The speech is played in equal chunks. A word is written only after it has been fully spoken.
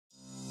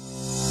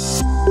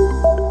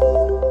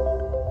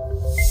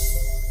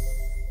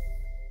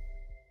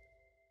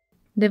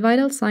The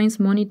vital signs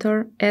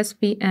monitor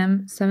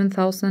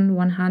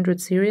SVM-7100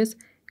 series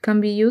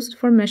can be used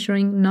for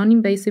measuring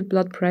non-invasive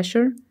blood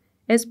pressure,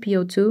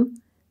 SpO2,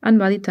 and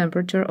body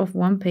temperature of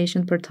one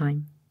patient per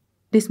time.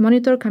 This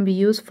monitor can be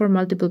used for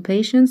multiple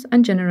patients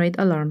and generate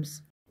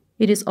alarms.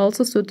 It is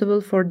also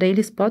suitable for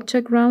daily spot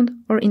check round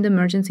or in the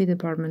emergency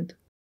department.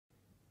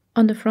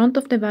 On the front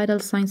of the vital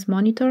signs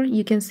monitor,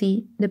 you can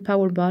see the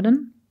power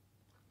button,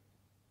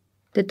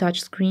 the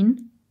touch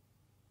screen,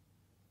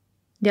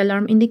 the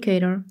alarm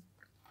indicator,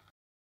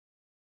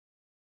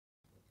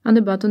 and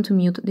the button to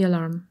mute the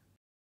alarm.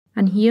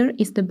 And here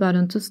is the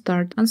button to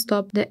start and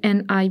stop the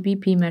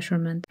NIBP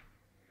measurement.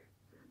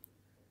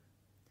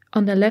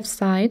 On the left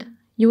side,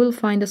 you will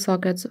find the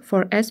sockets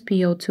for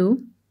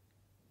SpO2,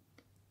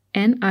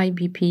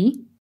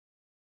 NIBP,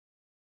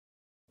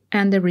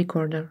 and the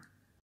recorder.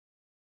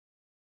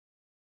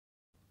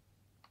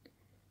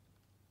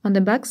 On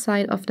the back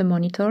side of the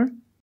monitor,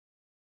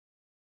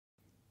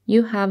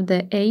 you have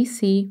the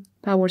AC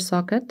power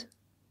socket,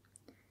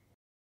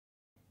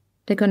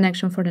 the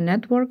connection for the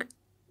network,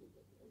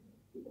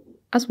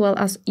 as well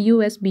as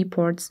USB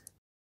ports,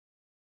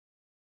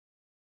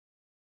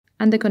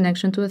 and the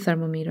connection to the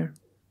thermometer.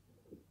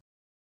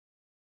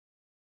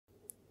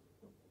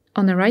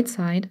 On the right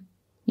side,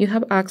 you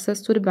have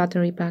access to the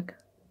battery pack.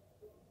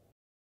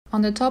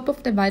 On the top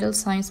of the vital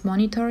signs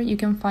monitor, you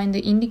can find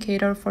the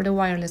indicator for the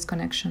wireless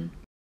connection.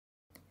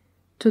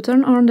 To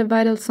turn on the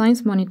vital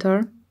signs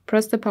monitor,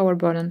 press the power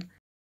button.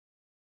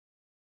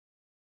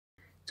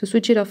 To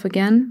switch it off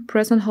again,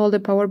 press and hold the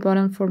power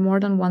button for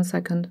more than 1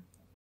 second.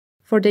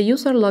 For the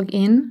user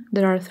login,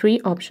 there are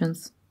 3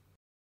 options.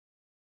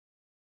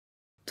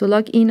 To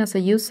log in as a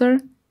user,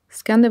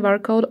 scan the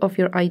barcode of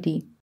your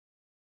ID.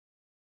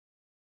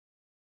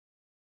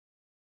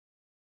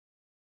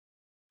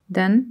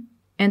 Then,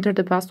 enter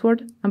the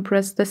password and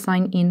press the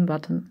Sign In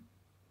button.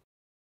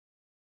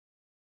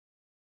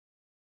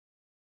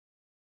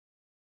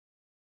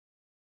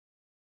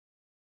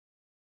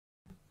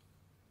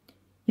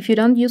 If you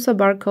don't use a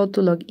barcode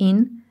to log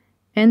in,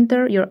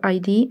 enter your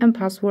ID and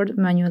password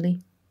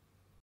manually.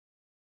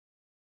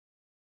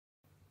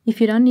 If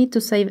you don't need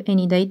to save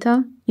any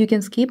data, you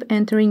can skip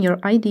entering your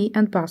ID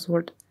and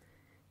password.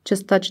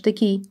 Just touch the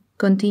key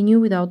Continue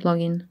without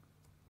login.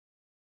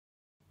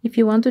 If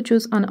you want to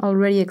choose an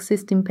already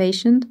existing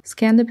patient,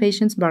 scan the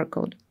patient's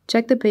barcode.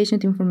 Check the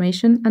patient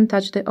information and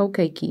touch the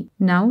OK key.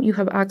 Now you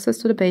have access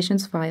to the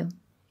patient's file.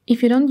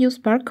 If you don't use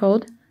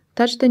barcode,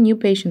 touch the New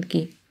Patient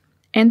key.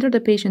 Enter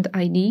the patient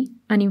ID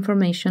and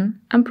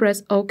information and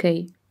press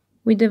OK.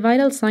 With the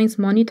vital signs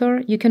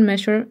monitor, you can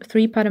measure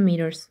 3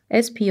 parameters: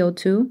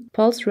 SpO2,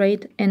 pulse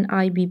rate,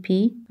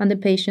 NIBP, and the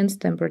patient's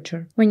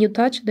temperature. When you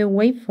touch the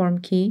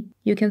waveform key,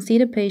 you can see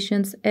the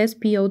patient's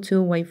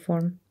SpO2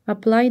 waveform.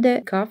 Apply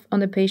the cuff on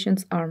the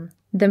patient's arm.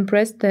 Then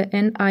press the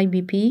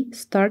NIBP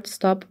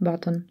Start-Stop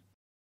button.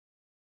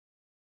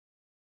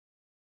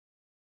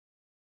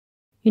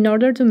 In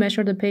order to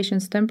measure the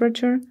patient's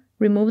temperature,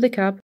 remove the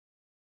cap.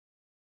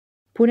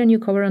 Put a new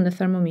cover on the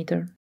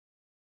thermometer.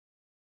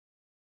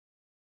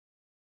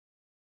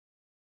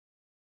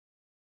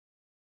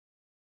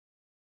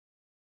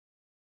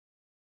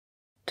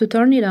 To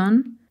turn it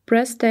on,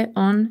 press the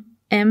On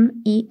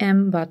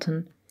MEM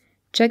button.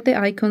 Check the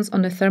icons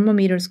on the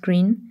thermometer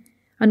screen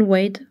and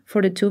wait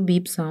for the 2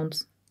 beep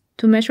sounds.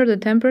 To measure the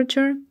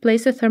temperature,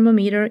 place the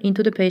thermometer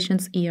into the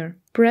patient's ear.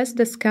 Press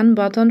the Scan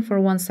button for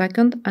 1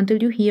 second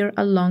until you hear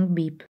a long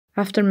beep.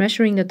 After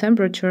measuring the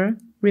temperature,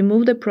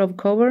 remove the probe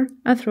cover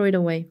and throw it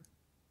away.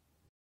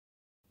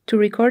 To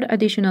record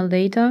additional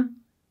data,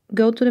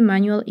 go to the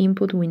Manual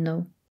Input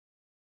window.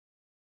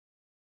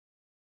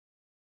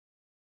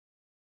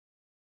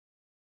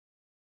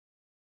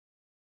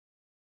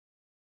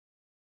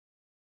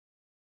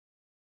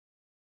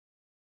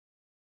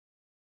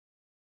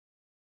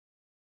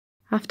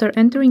 After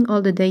entering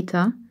all the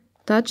data,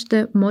 touch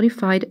the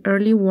Modified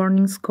Early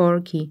Warning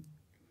Score key.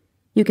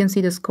 You can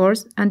see the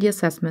scores and the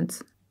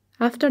assessments.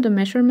 After the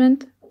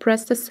measurement,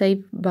 press the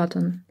Save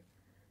button.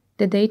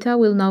 The data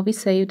will now be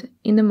saved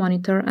in the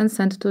monitor and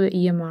sent to the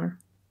EMR.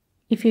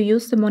 If you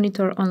use the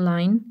monitor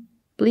online,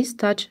 please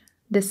touch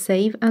the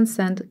Save and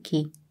Send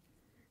key.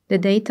 The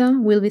data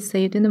will be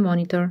saved in the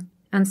monitor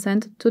and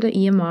sent to the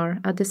EMR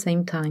at the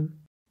same time.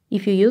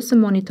 If you use the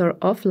monitor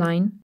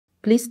offline,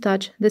 please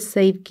touch the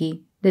Save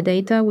key. The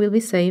data will be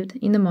saved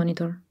in the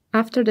monitor.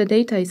 After the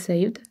data is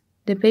saved,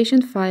 the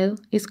patient file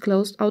is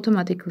closed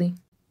automatically.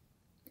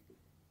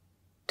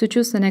 To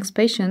choose the next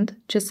patient,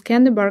 just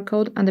scan the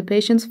barcode and the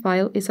patient's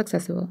file is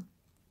accessible.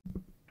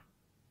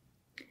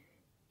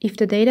 If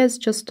the data is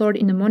just stored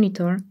in the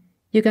monitor,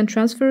 you can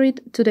transfer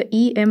it to the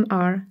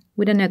EMR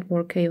with a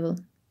network cable.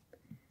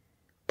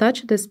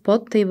 Touch the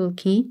Spot Table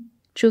key,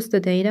 choose the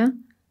data,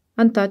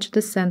 and touch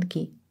the Send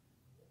key.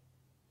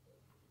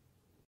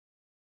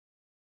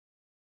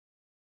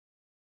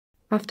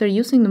 After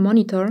using the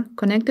monitor,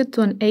 connect it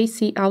to an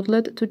AC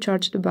outlet to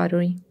charge the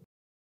battery.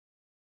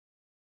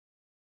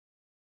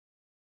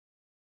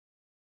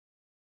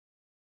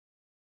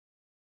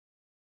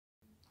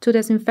 To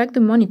disinfect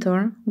the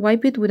monitor,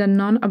 wipe it with a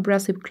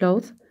non-abrasive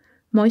cloth,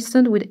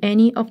 moistened with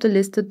any of the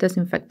listed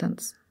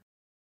disinfectants.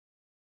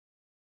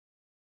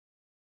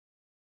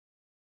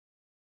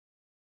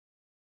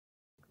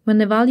 When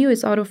the value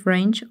is out of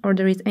range or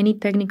there is any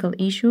technical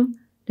issue,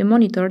 the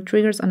monitor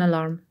triggers an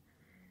alarm.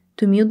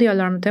 To mute the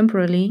alarm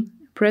temporarily,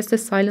 press the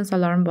Silence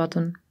Alarm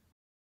button.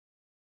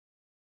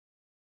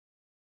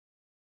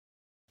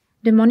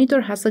 The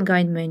monitor has a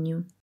guide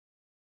menu.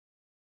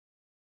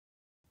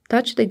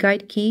 Touch the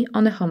guide key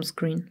on the home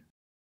screen.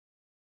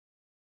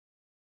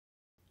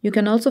 You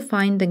can also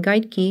find the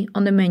guide key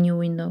on the menu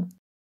window.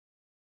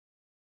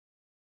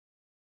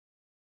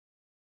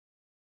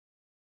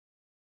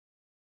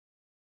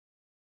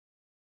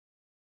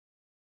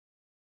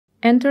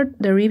 Enter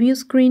the review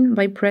screen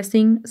by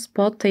pressing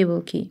Spot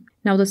Table key.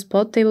 Now the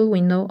Spot Table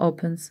window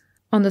opens.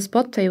 On the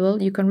Spot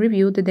Table, you can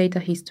review the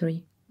data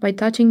history. By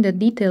touching the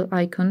Detail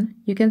icon,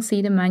 you can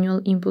see the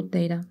manual input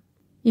data.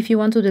 If you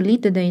want to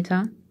delete the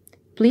data,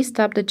 please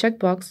tap the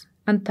checkbox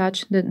and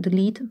touch the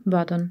Delete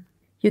button.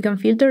 You can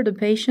filter the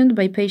patient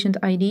by patient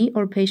ID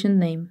or patient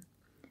name.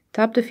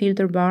 Tap the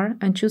filter bar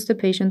and choose the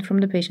patient from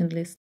the patient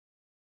list.